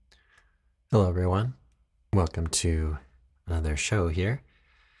Hello, everyone. Welcome to another show here.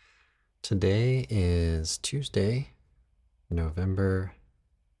 Today is Tuesday, November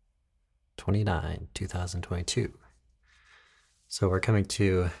 29, 2022. So we're coming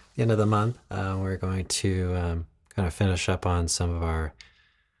to the end of the month. We're going to kind of finish up on some of our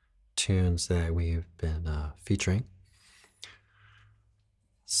tunes that we've been featuring.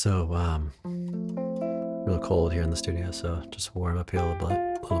 So, real cold here in the studio, so just warm up here a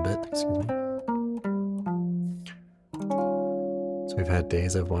little bit. Excuse me. So we've had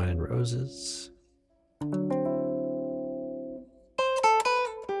Days of Wine and Roses.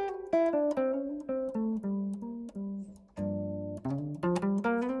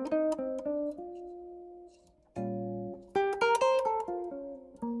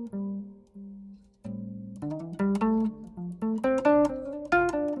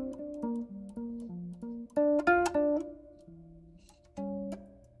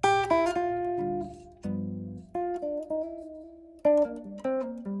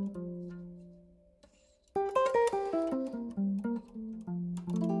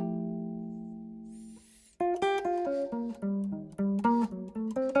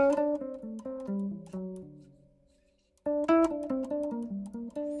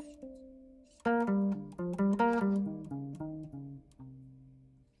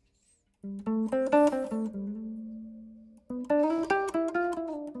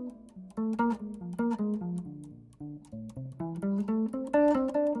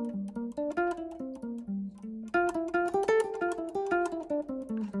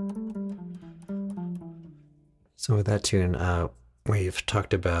 So with that tune, we've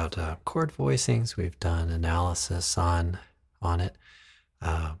talked about chord voicings. We've done analysis on it,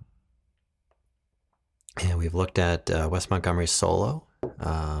 and we've looked at Wes Montgomery's solo.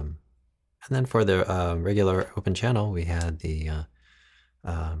 And then for the regular open channel, we had the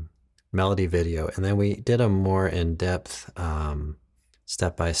melody video, and then we did a more in-depth,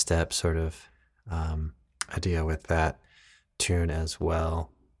 step-by-step sort of idea with that tune as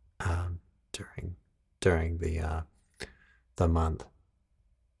well during the month.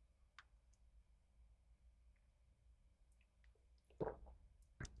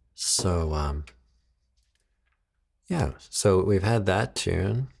 So yeah, so we've had that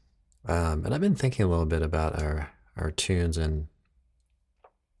tune, and I've been thinking a little bit about our tunes and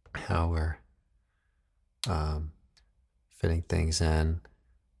how we're fitting things in.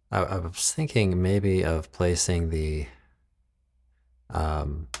 I was thinking maybe of placing the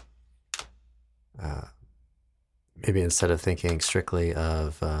maybe instead of thinking strictly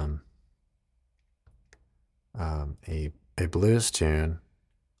of a blues tune,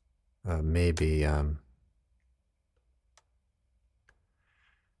 maybe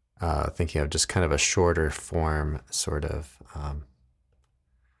thinking of just kind of a shorter form sort of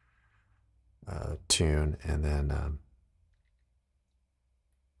tune, and then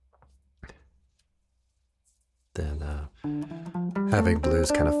having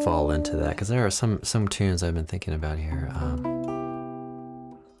blues kind of fall into that, because there are some tunes I've been thinking about here.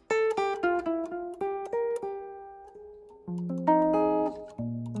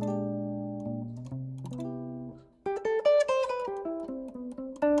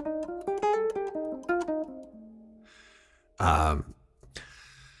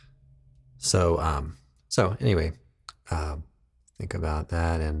 So anyway, think about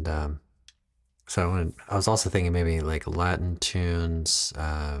that, and so I was also thinking maybe like Latin tunes. So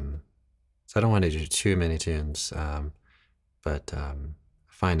I don't want to do too many tunes, but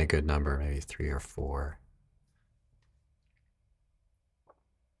find a good number, maybe 3 or 4.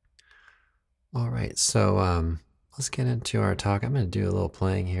 All right, so let's get into our talk. I'm going to do a little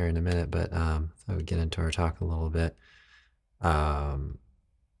playing here in a minute, but I would get into our talk a little bit.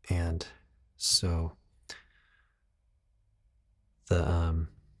 And so the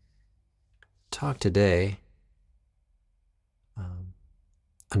talk today,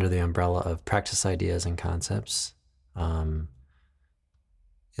 under the umbrella of practice ideas and concepts,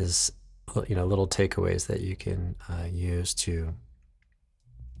 is little takeaways that you can use to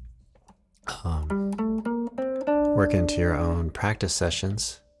work into your own practice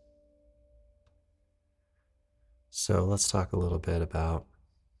sessions. So let's talk a little bit about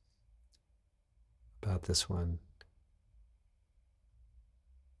this one.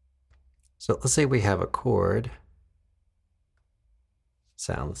 So let's say we have a chord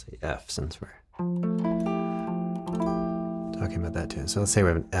sound. Let's say F, since we're talking about that tune. So let's say we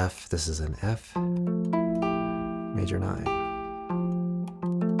have an F. This is an F major 9.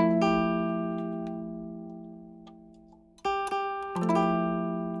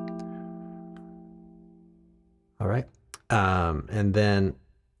 All right. And then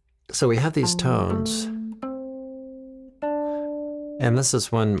So we have these tones, and this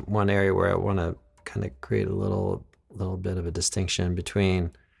is one area where I want to kind of create a little bit of a distinction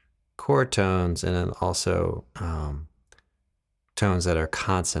between chord tones and then also tones that are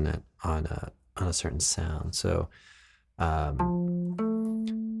consonant on a certain sound. So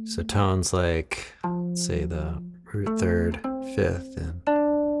tones like, let's say, the root third, fifth, and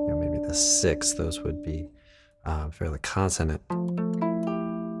maybe the sixth, those would be fairly consonant.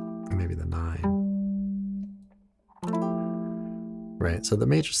 Maybe the 9. Right, so the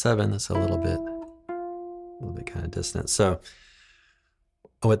major 7 is a little bit kind of distant. So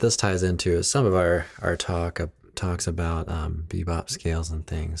what this ties into is some of our talks about bebop scales and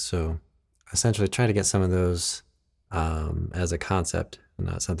things. So essentially try to get some of those as a concept,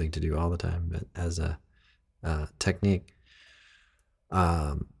 not something to do all the time, but as a technique,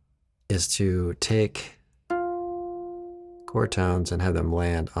 is to take chord tones and have them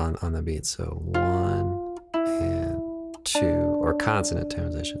land on the beat. So 1 and 2, or consonant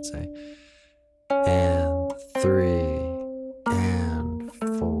tones, I should say, and 3 and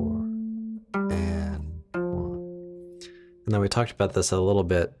 4 and 1. And then we talked about this a little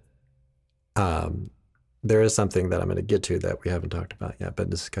bit. There is something that I'm going to get to that we haven't talked about yet,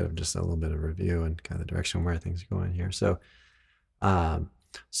 but this is kind of just a little bit of review and kind of the direction where things are going here. So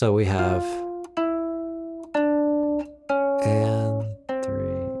we have and 3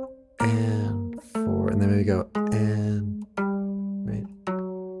 and 4, and then we go and, right?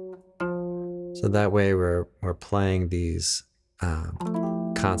 So that way we're playing these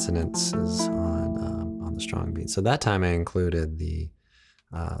consonants on the strong beat. So that time I included the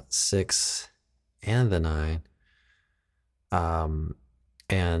 6 and the 9.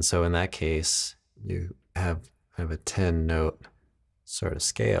 And so in that case, you have a 10-note sort of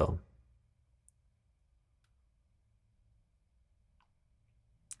scale.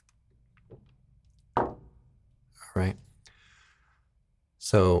 All right.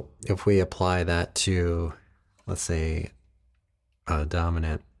 So if we apply that to, let's say, a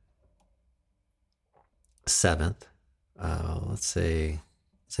dominant 7th, let's say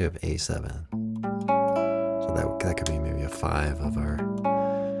we have A7. So that could be maybe a 5 of our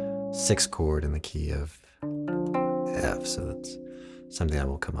 6th chord in the key of F. So that's something that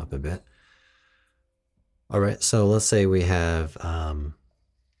will come up a bit. All right, so let's say we have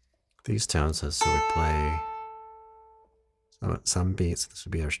these tones. So we play some beats. This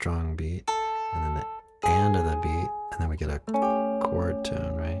would be our strong beat, and then the and of the beat, and then we get a chord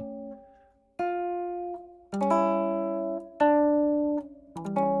tone, right?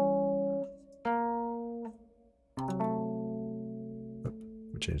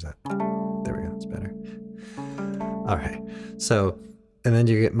 Change that. There we go. It's better. All right. So, and then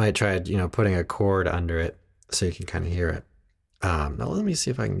you might try, putting a chord under it so you can kind of hear it. Now let me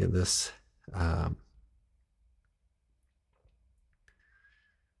see if I can get this.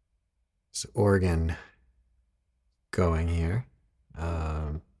 This organ going here.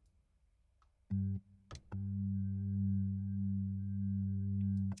 An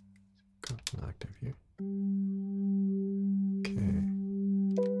octave here. Okay.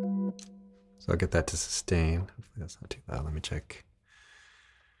 So I'll get that to sustain. Hopefully that's not too loud. Let me check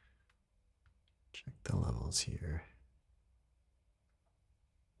the levels here.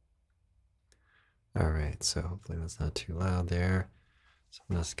 All right, so hopefully that's not too loud there. So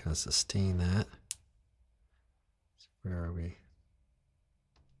I'm just gonna sustain that. So where are we?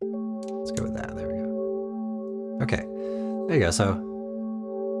 Let's go with that. There we go. Okay, there you go. So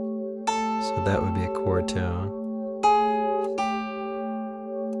that would be a chord tone.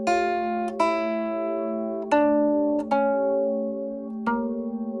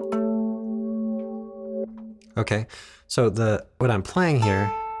 Okay, so what I'm playing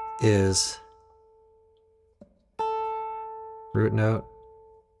here is root note,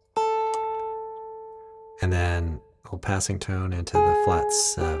 and then a passing tone into the flat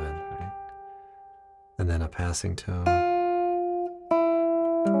 7, right? And then a passing tone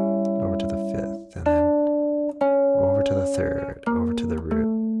over to the 5th, and then over to the 3rd, over to the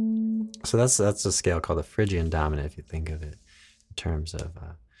root. So that's a scale called the Phrygian dominant, if you think of it in terms of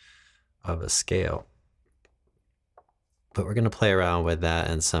a scale. But we're going to play around with that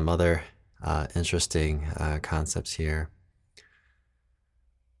and some other interesting concepts here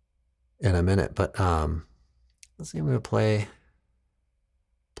in a minute. But let's see, I'm going to play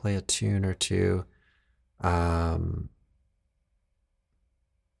a tune or two. How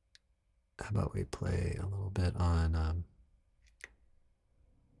about we play a little bit on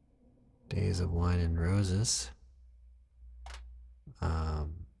Days of Wine and Roses.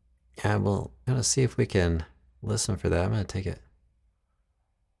 Yeah, we're going to see if we can listen for that. I'm going to take it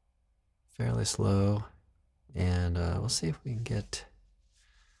fairly slow, and we'll see if we can get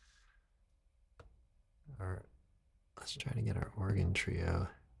our, let's try to get our organ trio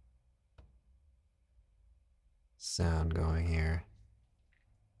sound going here.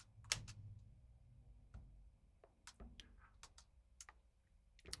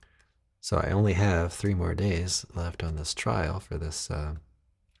 So I only have 3 more days left on this trial for this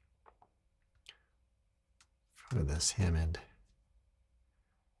Hammond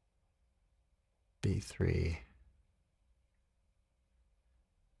B3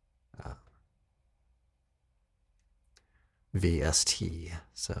 VST.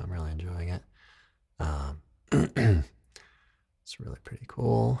 So I'm really enjoying it. It's really pretty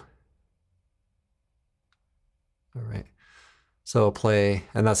cool. All right. So I'll play,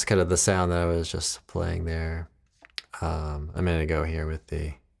 and that's kind of the sound that I was just playing there a minute ago here with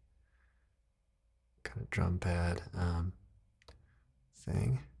the kind of drum pad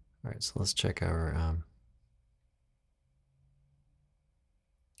thing. All right, so let's check our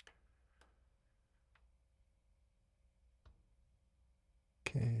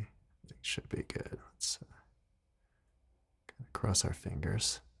okay, I think it should be good. Let's kind of cross our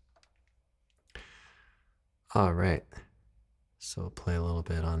fingers. All right, so we'll play a little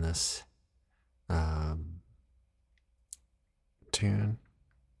bit on this tune.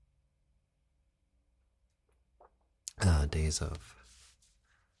 Days of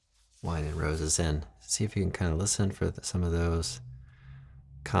Wine and Roses, and see if you can kind of listen for some of those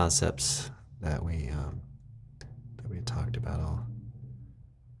concepts that we talked about.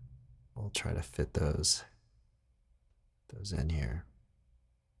 We'll try to fit those in here.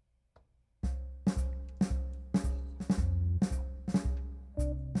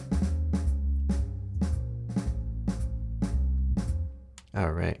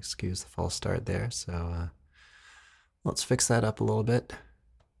 All right, excuse the false start there. So let's fix that up a little bit.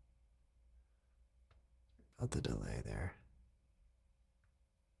 About the delay there.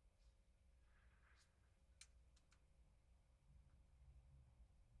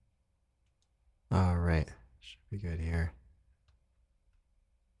 All right, should be good here.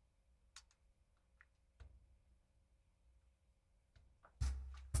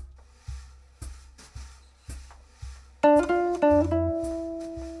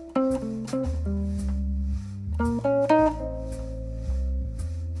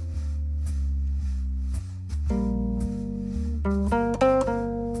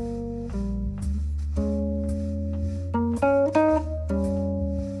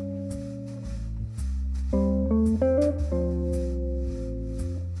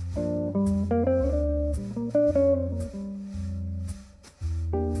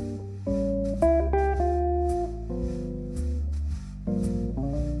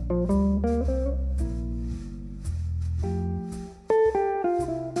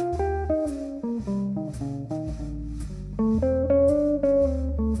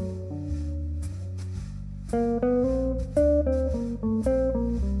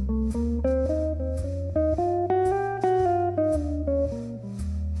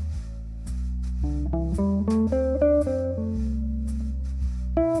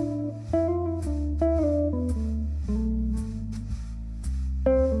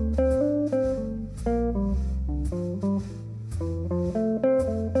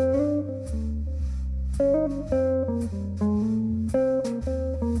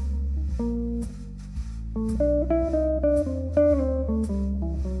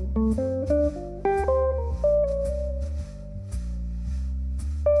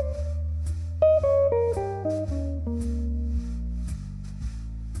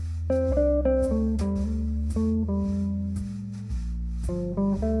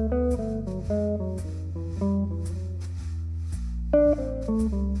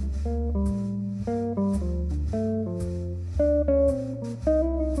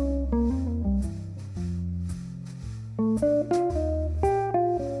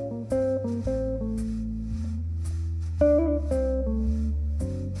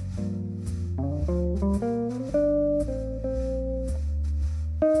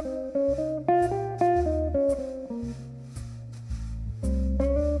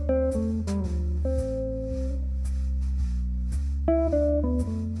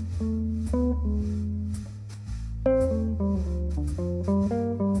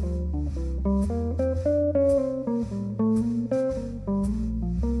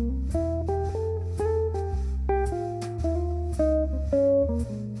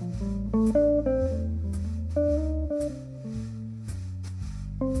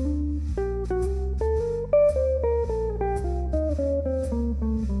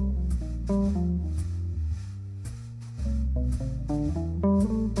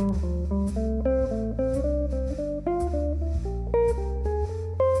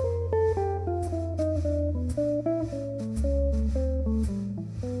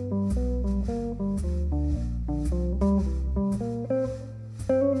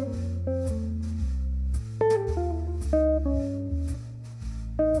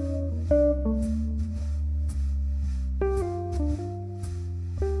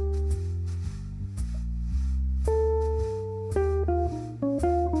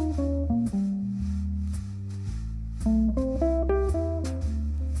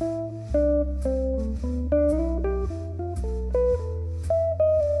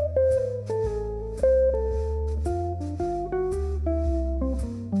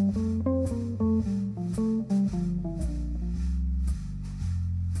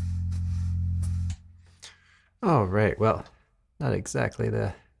 Oh, right. Well, not exactly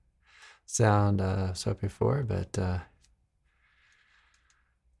the sound I was hoping for, but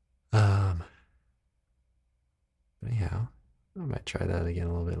um, anyhow, I might try that again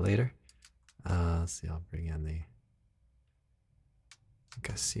a little bit later. Let's see. I'll bring in the. I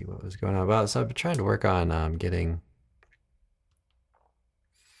think I see what was going on. Well, so I've been trying to work on getting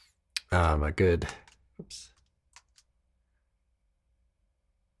a good. Oops.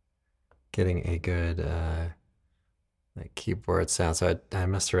 Getting a good like keyboard sound. So I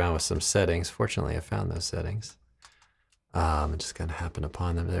messed around with some settings. Fortunately, I found those settings. I just kind of happened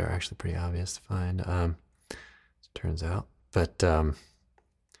upon them. They're actually pretty obvious to find. As it turns out, but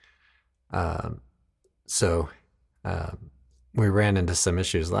so we ran into some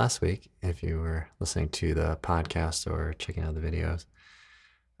issues last week. If you were listening to the podcast or checking out the videos,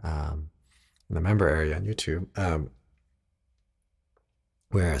 in the member area on YouTube,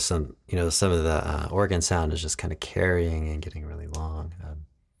 where some of the organ sound is just kind of carrying and getting really long,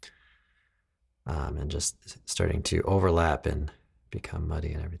 and just starting to overlap and become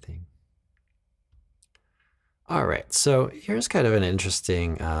muddy and everything. All right, so here's kind of an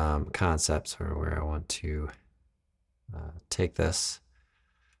interesting concept, sort of where I want to take this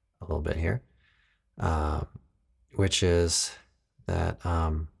a little bit here, which is that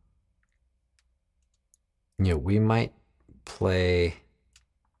we might play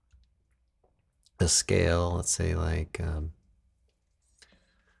the scale. Let's say like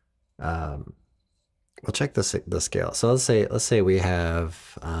we'll check the scale. So let's say we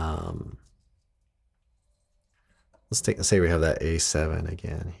have let's say we have that A7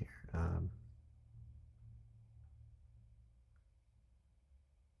 again here.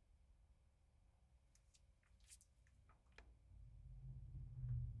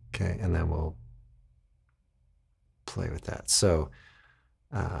 Okay, and then we'll play with that. So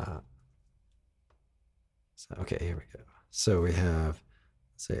okay, here we go. So we have,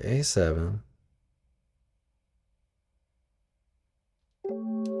 say, A7.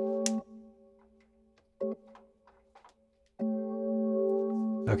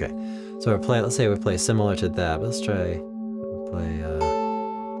 Okay, so let's say we play similar to that, but let's try play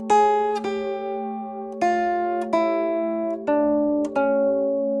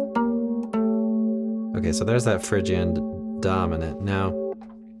okay, so there's that Phrygian dominant. Now,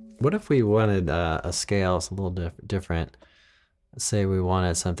 what if we wanted a scale that's a little different? Let's say we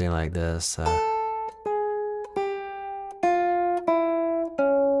wanted something like this. Okay.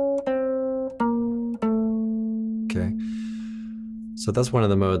 So that's one of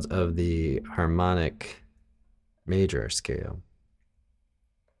the modes of the harmonic major scale.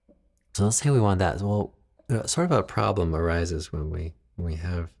 So let's say we want that. Well, sort of a problem arises when we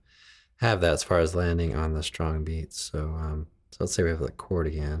have that as far as landing on the strong beats. So let's say we have the chord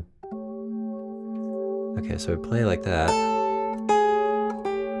again. Okay, so we play like that.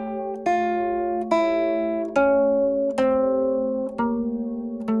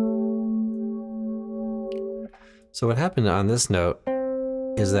 So what happened on this note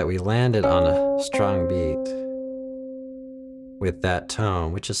is that we landed on a strong beat with that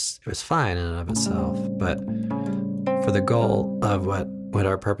tone, which it was fine in and of itself. But for the goal of what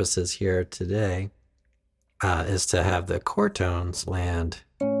our purpose is here today, is to have the chord tones land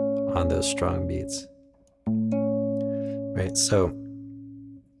on those strong beats. Right, so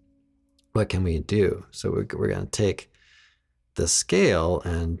what can we do? So we're going to take the scale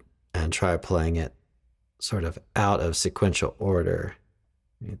and try playing it sort of out of sequential order.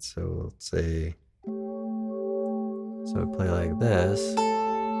 Right, so let's say, so we play like this.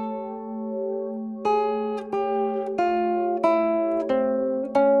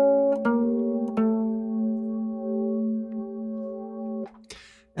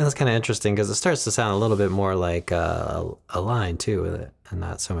 And that's kind of interesting because it starts to sound a little bit more like a line too with it, and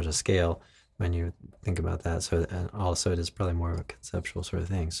not so much a scale when you think about that. So, and also it is probably more of a conceptual sort of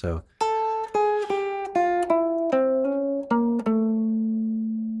thing. So,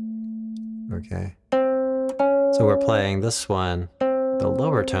 okay. So we're playing this one, the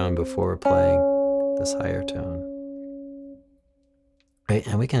lower tone, before we're playing this higher tone. Right,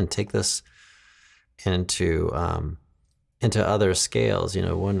 and we can take this into other scales,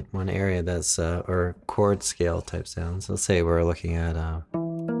 one area that's or chord scale type sounds. Let's say we're looking at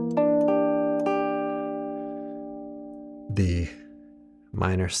the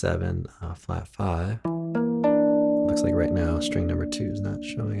minor 7 flat 5. Looks like right now string number 2 is not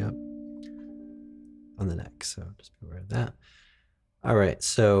showing up on the neck, so just be aware of that. All right,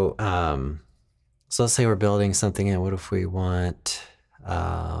 so let's say we're building something in. What if we want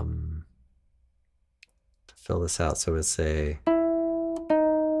to fill this out? So let's say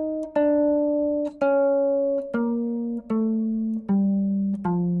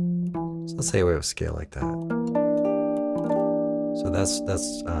let's say we have a scale like that. So that's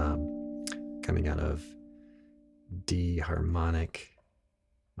coming out of D harmonic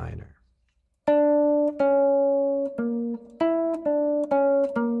minor.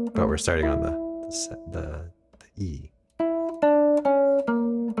 But we're starting on the E.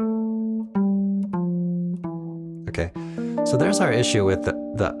 Okay, so there's our issue with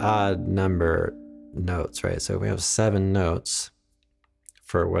the odd number notes, right? So we have 7 notes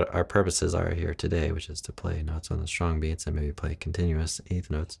for what our purposes are here today, which is to play notes on the strong beats and maybe play continuous eighth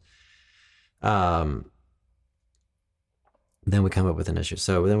notes. Then we come up with an issue.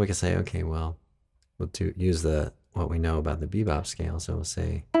 So then we can say, okay, well, we'll use what we know about the bebop scale. So we'll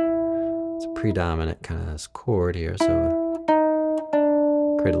say it's a predominant kind of chord here. So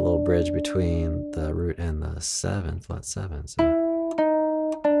create a little bridge between the root and the 7, flat 7. So,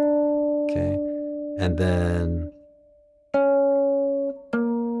 okay. And then,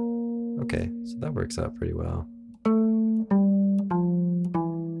 okay, so that works out pretty well.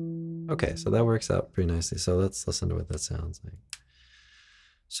 Okay, so that works out pretty nicely. So let's listen to what that sounds like.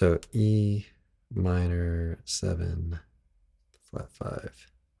 So E minor 7, flat 5.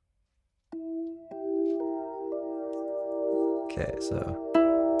 Okay, so.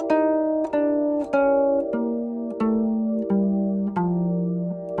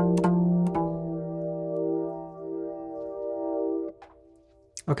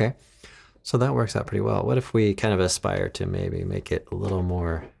 Okay, so that works out pretty well. What if we kind of aspire to maybe make it a little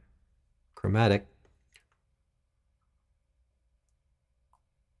more chromatic?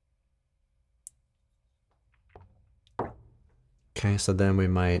 Okay, so then we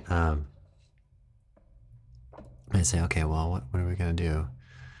might say, okay, well, what are we going to do?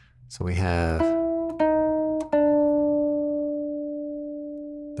 So we have,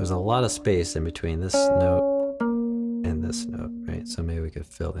 there's a lot of space in between this note and this note, right? So maybe we could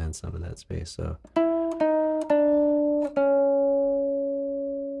fill in some of that space. So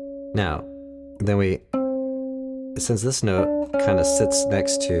now, then since this note kind of sits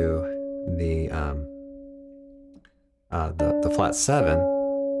next to the flat 7,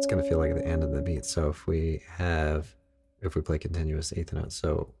 it's going to feel like the end of the beat. So if we play continuous eighth notes,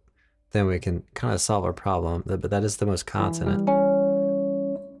 so then we can kind of solve our problem. But that is the most consonant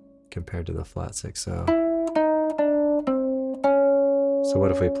compared to the flat 6. So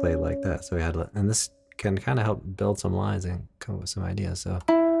what if we played like that? So we had, and this can kind of help build some lines and come up with some ideas. So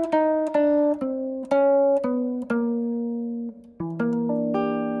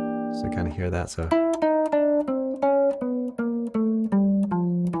kind of hear that. So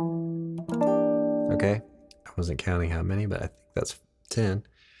okay, I wasn't counting how many, but I think that's 10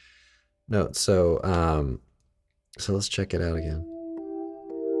 notes. So so let's check it out again.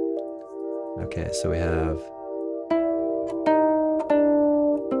 Okay, so we have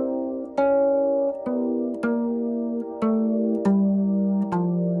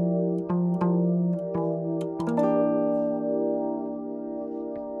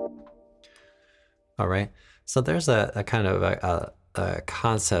all right. So there's a kind of a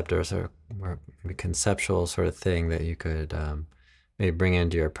concept or sort of more maybe conceptual sort of thing that you could maybe bring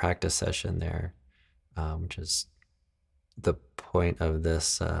into your practice session there, which is the point of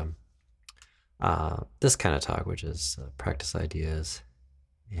this this kind of talk, which is practice ideas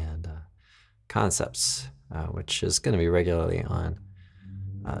and concepts, which is going to be regularly on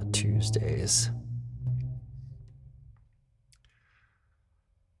Tuesdays.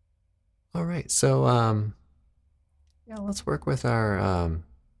 All right, so yeah, let's work with our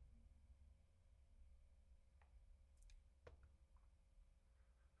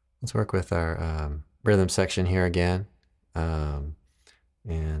rhythm section here again,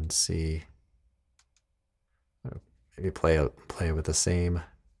 and see. Maybe play with the same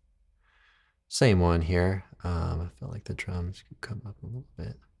one here. I feel like the drums could come up a little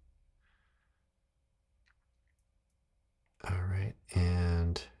bit. All right,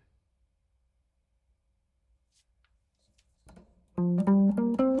 and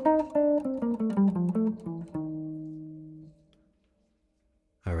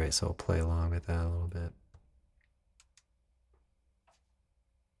all right, so I'll play along with that a little bit.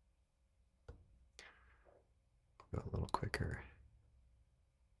 Go a little quicker.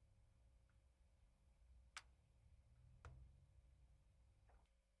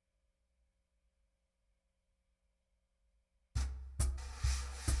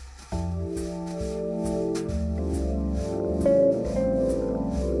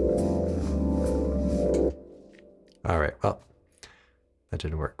 All right, well, that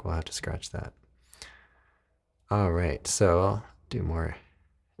didn't work. We'll have to scratch that. All right, so I'll do more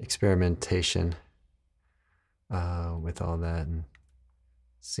experimentation with all that. And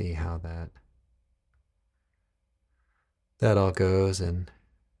see how that all goes and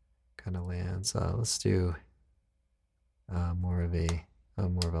kind of lands. Let's do more of a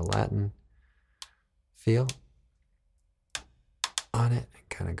Latin feel on it, and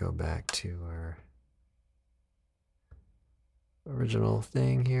kind of go back to our original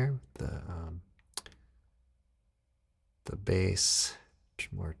thing here, the bass,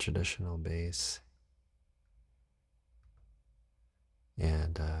 more traditional bass,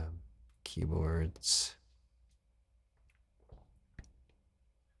 and keyboards.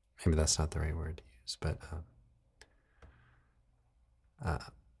 Maybe that's not the right word to use, but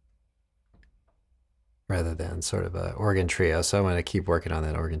rather than sort of an organ trio. So I'm going to keep working on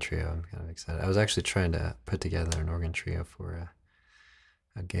that organ trio. I'm kind of excited. I was actually trying to put together an organ trio for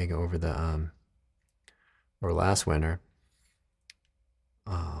a gig over the or last winter.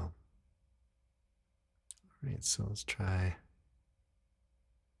 All right, so let's try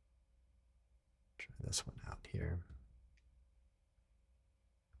this one out here.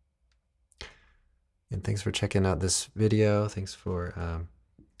 And thanks for checking out this video. Thanks for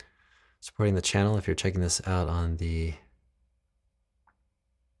supporting the channel. If you're checking this out on the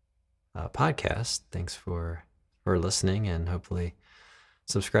podcast, thanks for listening, and hopefully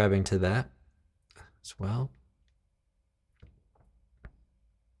subscribing to that as well.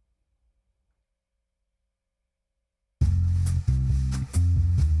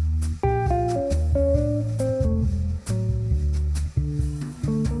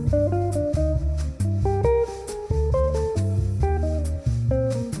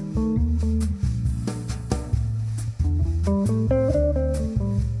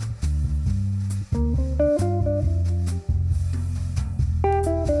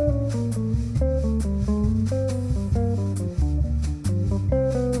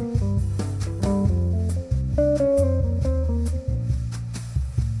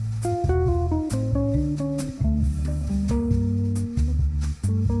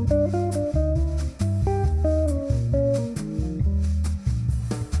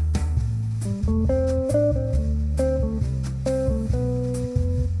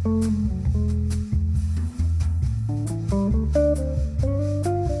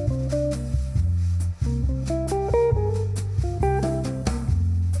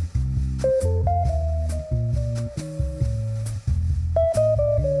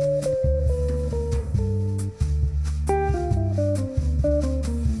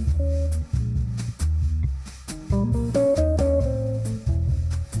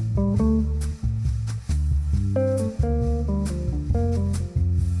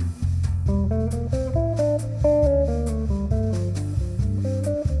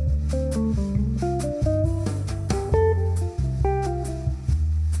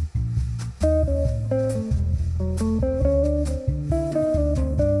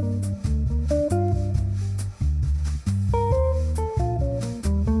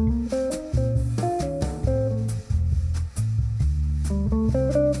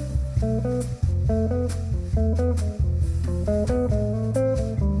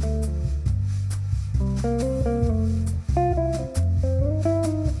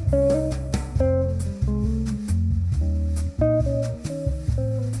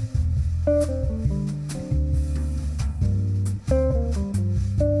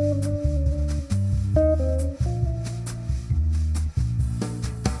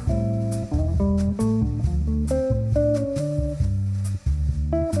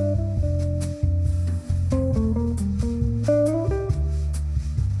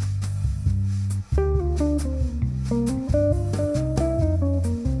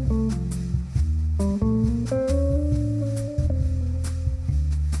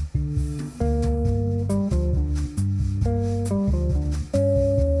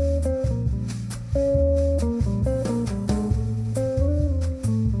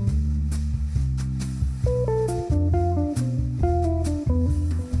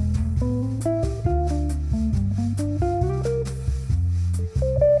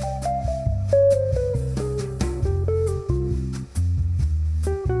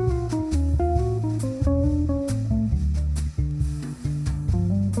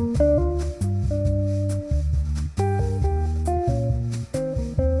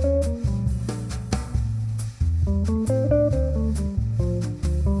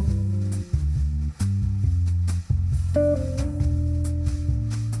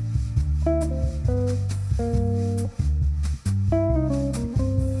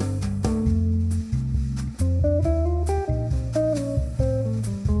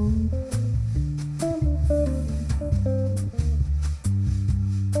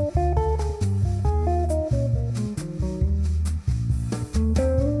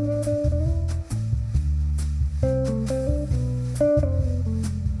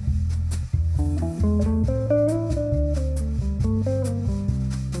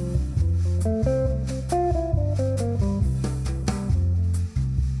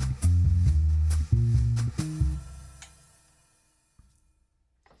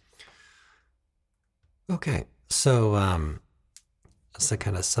 Okay, so just to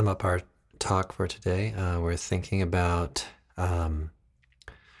kind of sum up our talk for today, we're thinking about the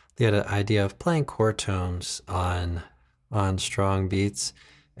idea of playing chord tones on strong beats,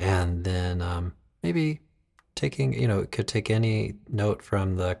 and then maybe taking, it could take any note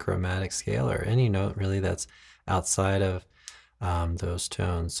from the chromatic scale or any note really that's outside of those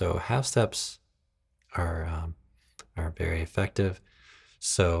tones. So half steps are very effective.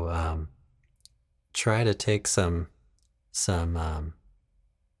 So try to take some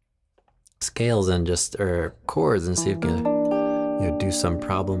scales and just or chords and see if you can do some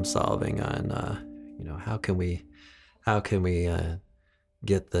problem solving on how can we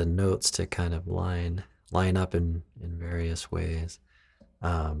get the notes to kind of line up in various ways.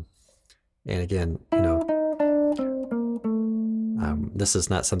 And again, this is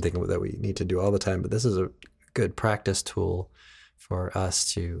not something that we need to do all the time, but this is a good practice tool for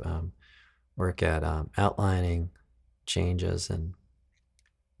us to work at outlining changes and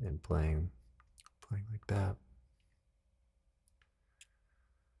playing like that.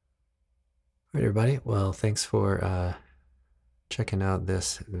 All right, everybody. Well, thanks for checking out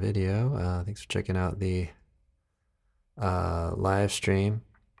this video. Thanks for checking out the live stream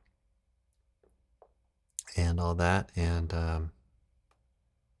and all that. And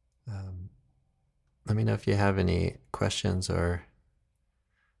let me know if you have any questions or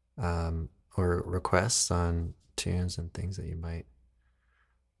requests on tunes and things that you might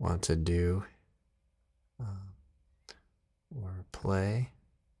want to do or play.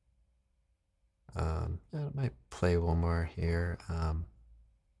 I might play one more here.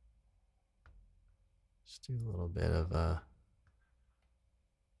 Just do a little bit of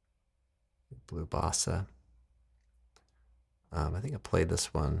Blue Bossa. I think I played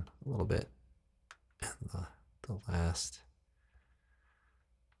this one a little bit in the last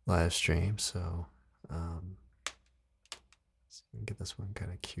live stream, so see if we can get this one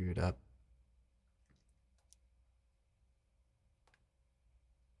kind of queued up.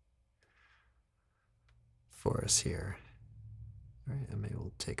 For us here. All right, and maybe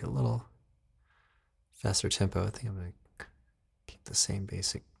we'll take a little faster tempo. I think I'm going to keep the same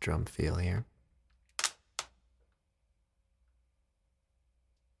basic drum feel here.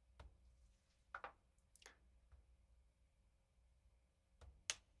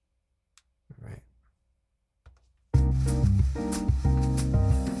 All right.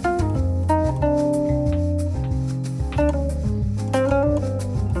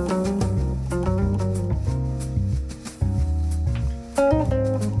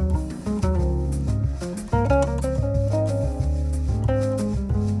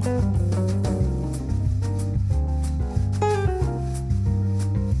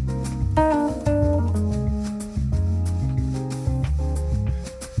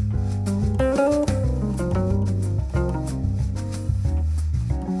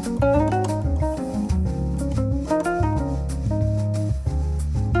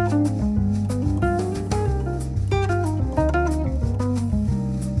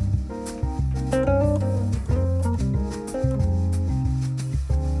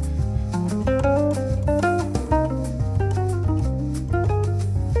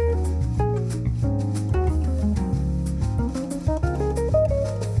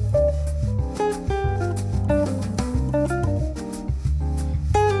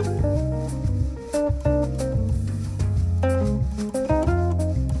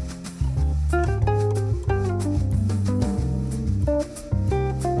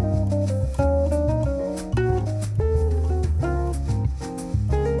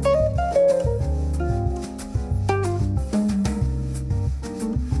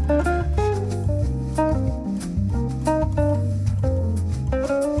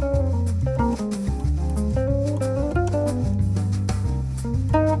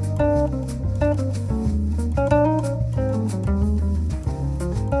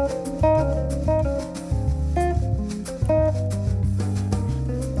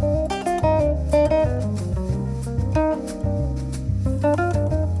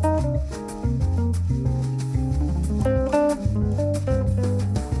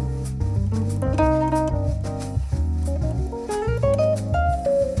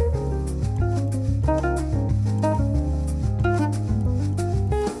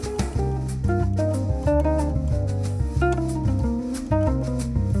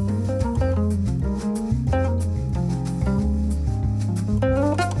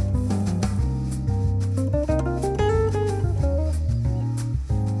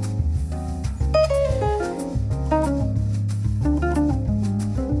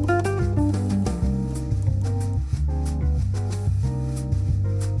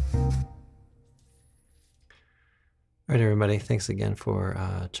 All right, everybody. Thanks again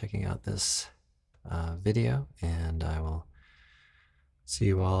for checking out this video, and I will see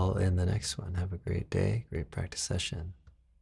you all in the next one. Have a great day, great practice session.